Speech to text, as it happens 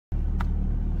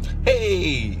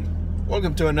Hey,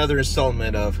 welcome to another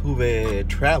installment of Juve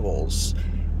Travels.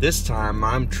 This time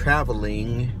I'm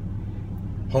traveling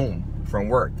home from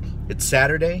work. It's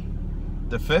Saturday,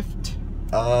 the 5th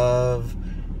of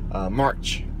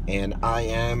March, and I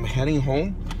am heading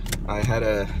home. I had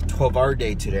a 12-hour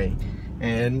day today,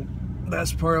 and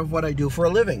that's part of what I do for a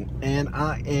living. And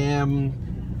I am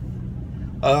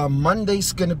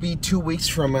Monday's gonna be 2 weeks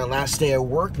from my last day at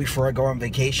work before I go on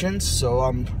vacation, so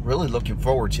I'm really looking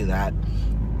forward to that.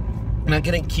 And I'm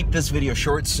gonna keep this video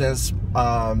short since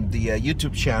the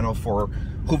YouTube channel for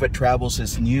Juve Travels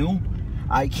is new.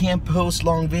 I can't post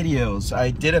long videos.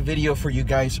 I did a video for you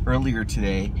guys earlier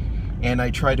today, and I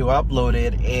tried to upload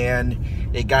it, and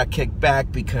it got kicked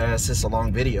back because it's a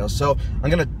long video. So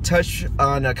I'm gonna touch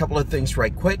on a couple of things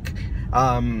right quick.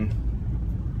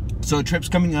 So the trip's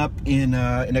coming up in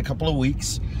a couple of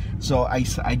weeks, so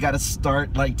I gotta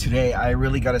start, like today, I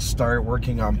really gotta start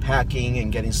working on packing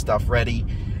and getting stuff ready.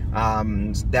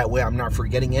 That way I'm not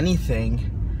forgetting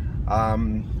anything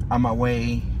on my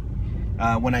way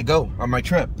when I go on my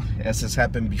trip, as has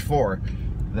happened before.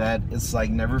 That it's like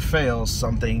never fails,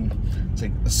 something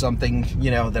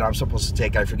you know that I'm supposed to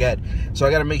take, I forget. So I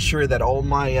got to make sure that all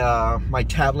my my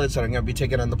tablets that I'm going to be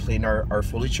taking on the plane are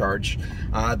fully charged,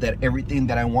 that everything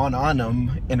that I want on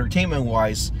them entertainment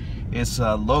wise is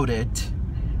loaded.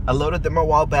 I loaded them a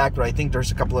while back, but I think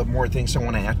there's a couple of more things I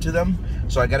want to add to them,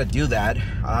 so I got to do that.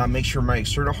 Make sure my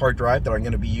external hard drive that I'm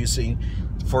going to be using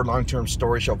for long-term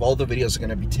storage of all the videos I'm going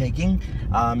to be taking,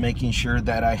 making sure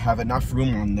that I have enough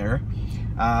room on there.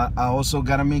 I also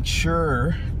got to make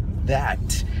sure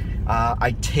that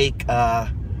I take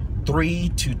a 3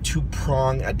 to 2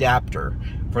 prong adapter.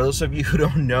 For those of you who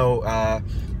don't know,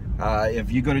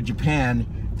 if you go to Japan,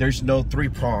 there's no 3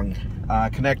 prong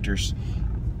connectors.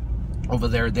 Over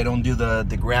there, they don't do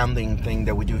the grounding thing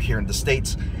that we do here in the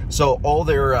States. So all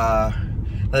their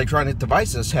electronic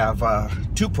devices have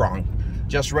 2 prong,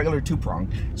 just regular 2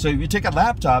 prong. So if you take a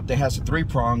laptop that has a 3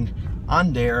 prong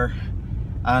on there,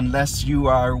 unless you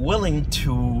are willing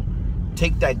to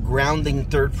take that grounding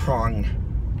 3rd prong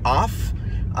off,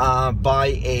 buy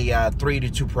a 3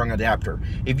 to 2 prong adapter.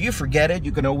 If you forget it,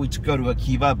 you can always go to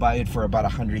Akiba, buy it for about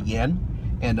 100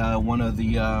 yen, and one of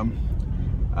the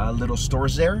little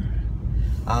stores there.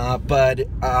 But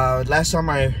last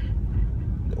time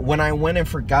when I went and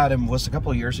forgot them was a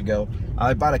couple of years ago.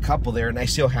 I bought a couple there, and I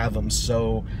still have them,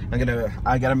 so I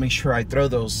gotta make sure I throw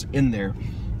those in there.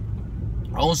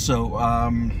 Also,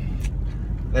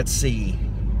 let's see.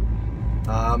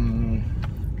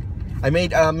 I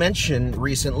made a mention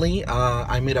recently.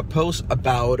 I made a post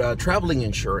about traveling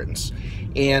insurance,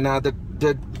 and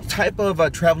the type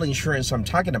of travel insurance I'm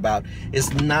talking about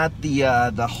is not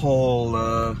the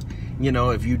whole, you know,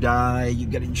 if you die, you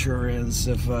get insurance.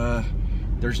 If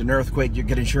there's an earthquake, you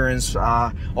get insurance.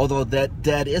 Although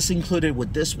that is included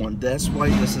with this one. That's why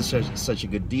this is such a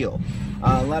good deal.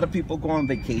 A lot of people go on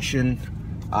vacation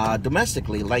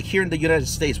domestically, like here in the United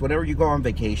States. Whenever you go on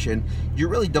vacation, you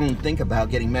really don't think about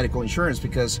getting medical insurance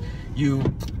because you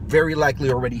very likely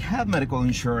already have medical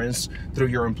insurance through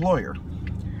your employer.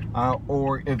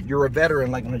 Or if you're a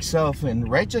veteran like myself and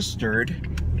registered,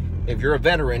 if you're a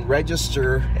veteran,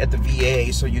 register at the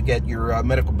VA so you get your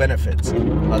medical benefits.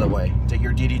 By the way, take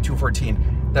your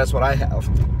DD-214. That's what I have.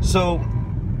 So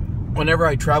whenever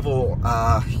I travel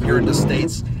here in the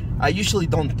States, I usually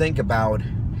don't think about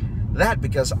that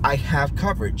because I have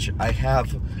coverage. I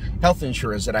have health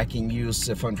insurance that I can use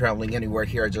if I'm traveling anywhere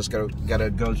here. I just gotta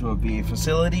go to a VA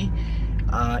facility,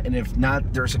 and if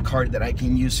not, there's a card that I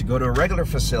can use to go to a regular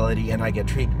facility and I get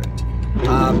treatment.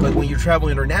 But when you travel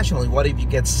internationally, what if you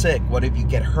get sick? What if you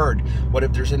get hurt? What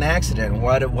if there's an accident?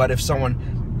 What if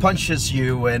someone punches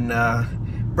you and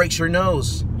breaks your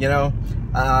nose? You know,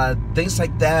 things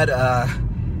like that.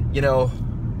 You know,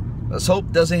 let's hope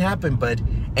doesn't happen, but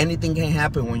anything can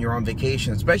happen when you're on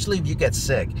vacation, especially if you get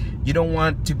sick. You don't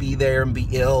want to be there and be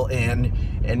ill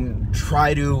and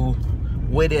try to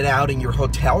wait it out in your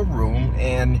hotel room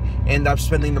and end up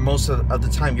spending the most of the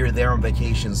time you're there on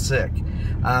vacation sick.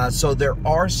 So there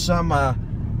are some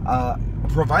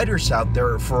providers out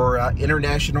there for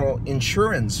international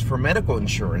insurance, for medical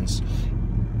insurance.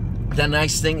 The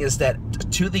nice thing is that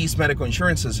to these medical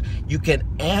insurances, you can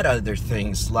add other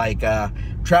things like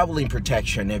traveling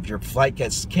protection. If your flight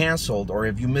gets canceled or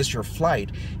if you miss your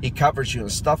flight, it covers you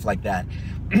and stuff like that.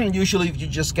 Usually if you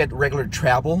just get regular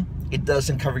travel it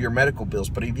doesn't cover your medical bills.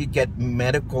 But if you get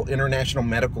international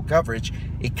medical coverage,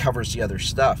 it covers the other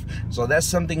stuff. So that's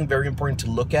something very important to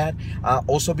look at.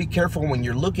 Also be careful when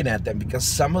you're looking at them, because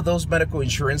some of those medical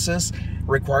insurances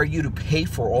require you to pay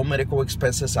for all medical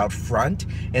expenses out front,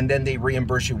 and then they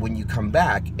reimburse you when you come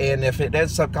back. And if it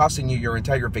ends up costing you your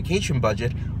entire vacation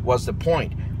budget, what's the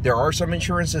point? There are some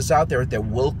insurances out there that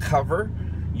will cover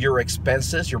your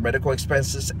expenses, your medical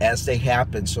expenses, as they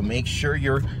happen. So make sure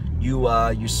you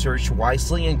search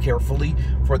wisely and carefully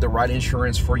for the right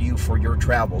insurance for you for your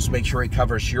travels. Make sure it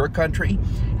covers your country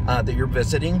that you're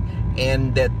visiting,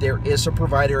 and that there is a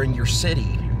provider in your city.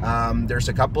 There's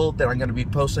a couple that I'm going to be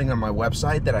posting on my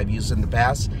website that I've used in the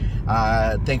past.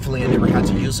 Thankfully, I never had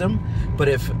to use them, but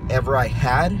if ever I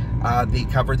had, they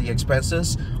covered the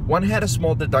expenses. One had a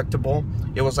small deductible.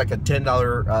 It was like a $10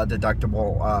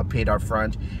 deductible paid out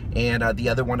front, and the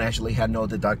other one actually had no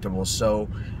deductible. So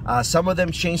some of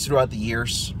them changed throughout the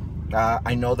years.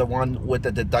 I know the one with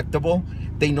the deductible,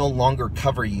 they no longer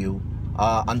cover you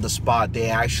on the spot. They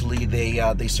actually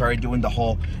they started doing the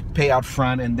whole pay out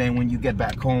front, and then when you get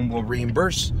back home, we'll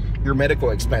reimburse your medical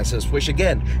expenses, which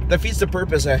again defeats the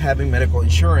purpose of having medical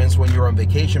insurance when you're on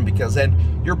vacation, because then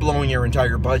you're blowing your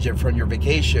entire budget from your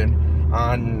vacation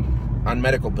on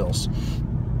medical bills.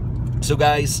 So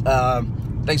guys,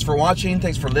 thanks for watching,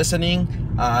 thanks for listening.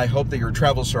 I hope that your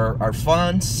travels are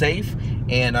fun, safe,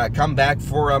 and come back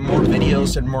for more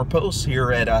videos and more posts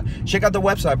here at check out the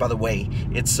website, by the way.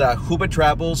 It's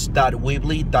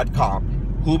juvetravels.weebly.com.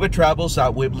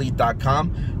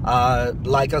 juvetravels.weebly.com.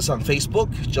 Like us on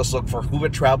Facebook, just look for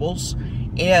Juve Travels,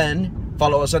 and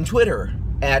follow us on Twitter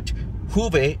at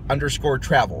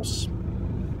Juve_Travels.